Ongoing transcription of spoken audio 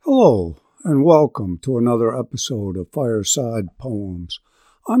Hello, and welcome to another episode of Fireside Poems.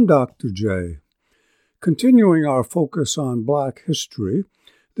 I'm Dr. J. Continuing our focus on Black history,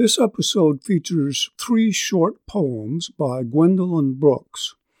 this episode features 3 short poems by Gwendolyn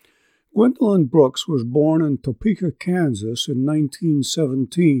Brooks. Gwendolyn Brooks was born in Topeka, Kansas in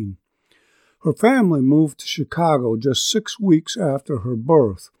 1917. Her family moved to Chicago just 6 weeks after her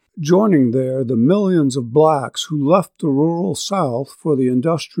birth, joining there the millions of blacks who left the rural South for the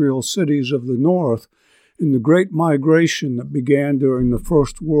industrial cities of the North in the Great Migration that began during the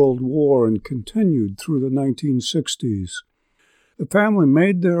First World War and continued through the 1960s. The family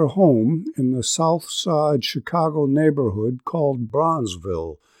made their home in the South Side Chicago neighborhood called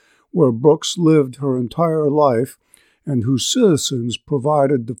Bronzeville, where Brooks lived her entire life and whose citizens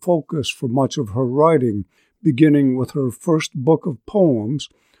provided the focus for much of her writing, beginning with her first book of poems,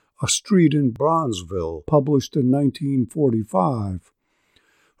 A Street in Bronzeville, published in 1945.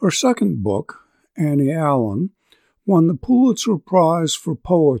 Her second book, Annie Allen, won the Pulitzer Prize for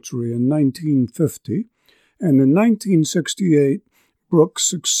Poetry in 1950, and in 1968, Brooks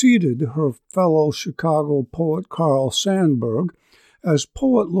succeeded her fellow Chicago poet Carl Sandburg as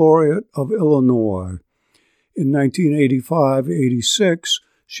Poet Laureate of Illinois. In 1985-86,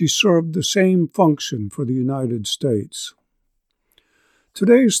 she served the same function for the United States.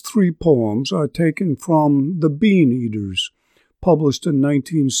 Today's 3 poems are taken from The Bean Eaters, published in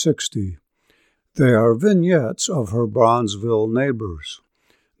 1960. They are vignettes of her Bronzeville neighbors.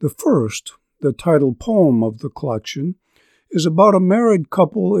 The first, the title poem of the collection, is about a married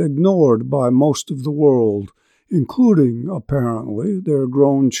couple ignored by most of the world, including, apparently, their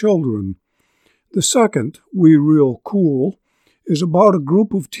grown children. The second, We Real Cool, is about a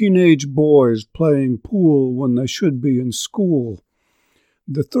group of teenage boys playing pool when they should be in school.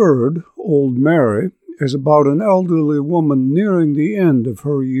 The third, Old Mary, is about an elderly woman nearing the end of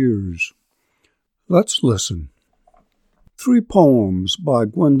her years. Let's listen. 3 poems by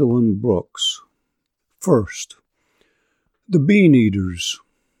Gwendolyn Brooks. First, The Bean Eaters.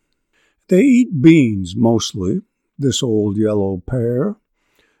 They eat beans mostly, this old yellow pair.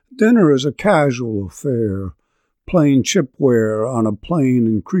 Dinner is a casual affair, plain chipware on a plain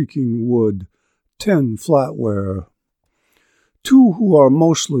and creaking wood, tin flatware. 2 who are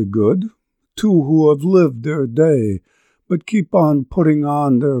mostly good, 2 who have lived their day, but keep on putting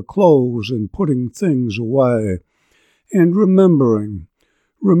on their clothes and putting things away, and remembering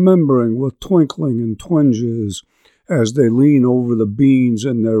with twinkling and twinges as they lean over the beans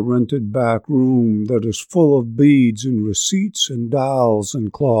in their rented back room that is full of beads and receipts and dolls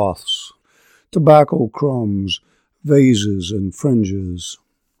and cloths, tobacco crumbs, vases and fringes.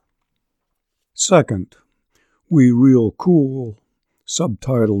 Second, We Real Cool,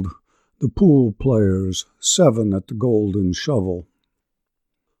 subtitled The Pool Players, 7 at the Golden Shovel.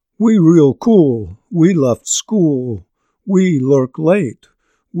 We real cool, we left school, we lurk late,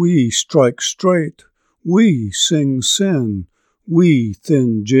 we strike straight, we sing sin, we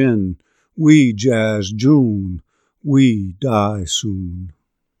thin gin, we jazz June, we die soon.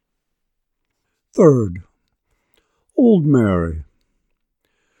 Third, Old Mary.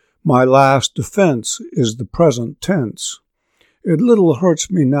 My last defense is the present tense. It little hurts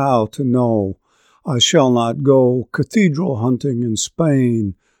me now to know I shall not go cathedral hunting in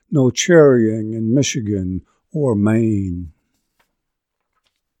Spain, no cherrying in Michigan or Maine.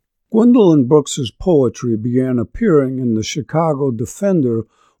 Gwendolyn Brooks's poetry began appearing in the Chicago Defender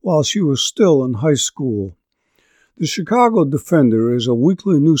while she was still in high school. The Chicago Defender is a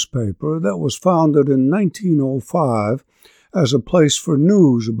weekly newspaper that was founded in 1905 as a place for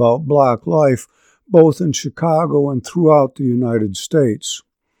news about Black life both in Chicago and throughout the United States.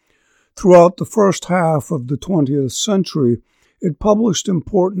 Throughout the first half of the 20th century, it published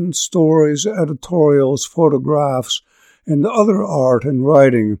important stories, editorials, photographs, and other art and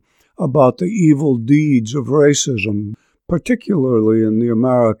writing about the evil deeds of racism, particularly in the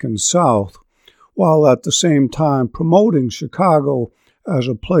American South, while at the same time promoting Chicago as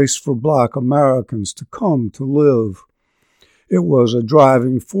a place for Black Americans to come to live. It was a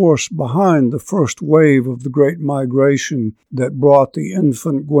driving force behind the first wave of the Great Migration that brought the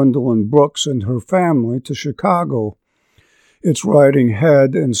infant Gwendolyn Brooks and her family to Chicago. Its writing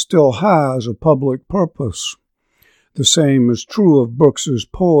had and still has a public purpose. The same is true of Brooks's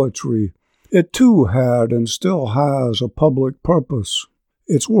poetry. It too had and still has a public purpose.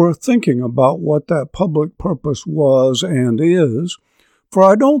 It's worth thinking about what that public purpose was and is, for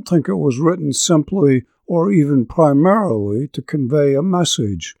I don't think it was written simply or even primarily to convey a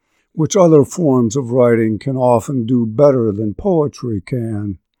message, which other forms of writing can often do better than poetry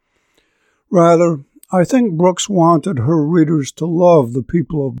can. Rather, I think Brooks wanted her readers to love the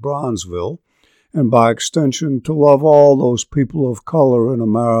people of Bronzeville, and by extension to love all those people of color in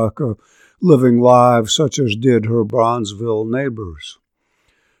America living lives such as did her Bronzeville neighbors.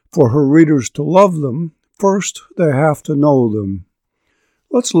 For her readers to love them, first they have to know them.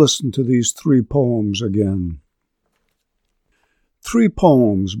 Let's listen to these 3 poems again. 3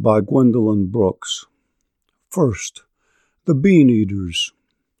 poems by Gwendolyn Brooks. First, The Bean Eaters.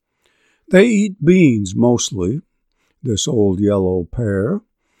 They eat beans mostly, this old yellow pair.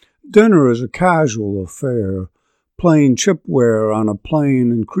 Dinner is a casual affair, plain chipware on a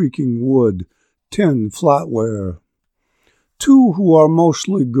plain and creaking wood, tin flatware. 2 who are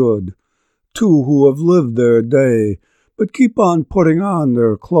mostly good, 2 who have lived their day, but keep on putting on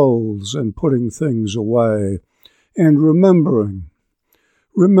their clothes and putting things away, and remembering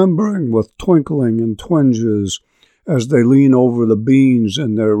with twinkling and twinges as they lean over the beans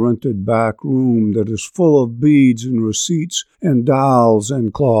in their rented back room that is full of beads and receipts and dolls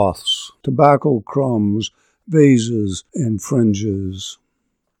and cloths, tobacco crumbs, vases and fringes.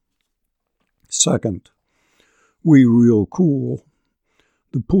 Second, We Real Cool.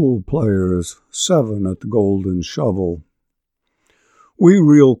 The pool players, 7 at the Golden Shovel. We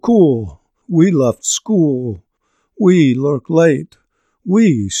real cool, we left school, we lurk late,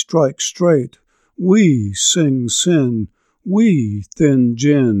 we strike straight, we sing sin, we thin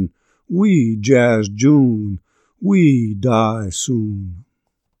gin, we jazz June, we die soon.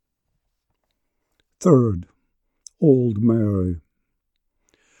 Third, Old Mary.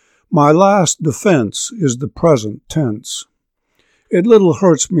 My last defense is the present tense. It little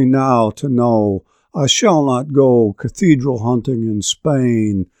hurts me now to know I shall not go cathedral hunting in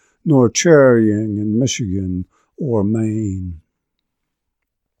Spain, nor cherrying in Michigan or Maine.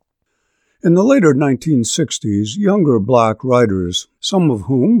 In the later 1960s, younger black writers, some of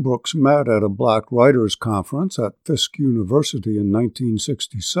whom Brooks met at a Black Writers Conference at Fisk University in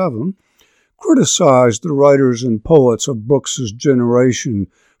 1967, criticized the writers and poets of Brooks's generation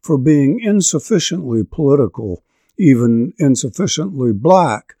for being insufficiently political, even insufficiently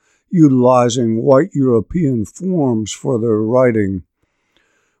black, utilizing white European forms for their writing.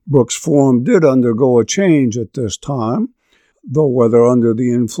 Brooks' form did undergo a change at this time, though whether under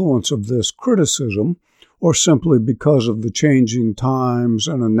the influence of this criticism or simply because of the changing times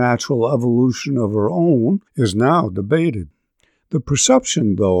and a natural evolution of her own is now debated. The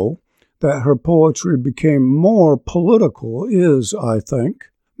perception, though, that her poetry became more political is, I think,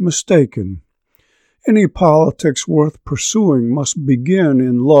 mistaken. Any politics worth pursuing must begin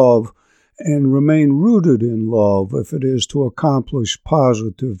in love and remain rooted in love if it is to accomplish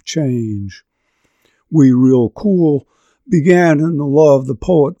positive change. We Real Cool began in the love the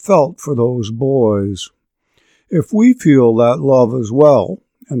poet felt for those boys. If we feel that love as well,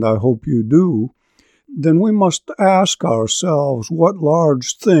 and I hope you do, then we must ask ourselves what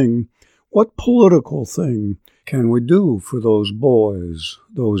large thing, what political thing can we do for those boys,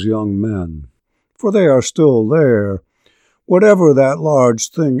 those young men? For they are still there, whatever that large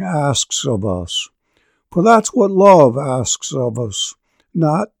thing asks of us. For that's what love asks of us,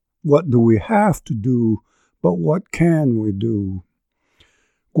 not what do we have to do, but what can we do?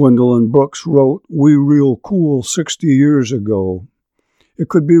 Gwendolyn Brooks wrote We Real Cool 60 years ago. It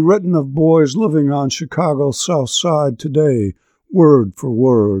could be written of boys living on Chicago's South Side today, word for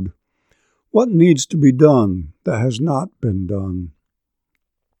word. What needs to be done that has not been done?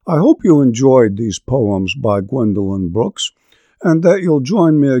 I hope you enjoyed these poems by Gwendolyn Brooks, and that you'll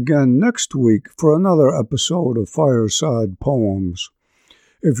join me again next week for another episode of Fireside Poems.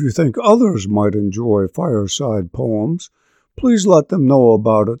 If you think others might enjoy Fireside Poems, please let them know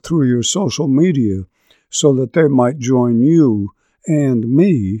about it through your social media so that they might join you and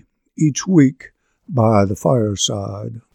me each week by the fireside.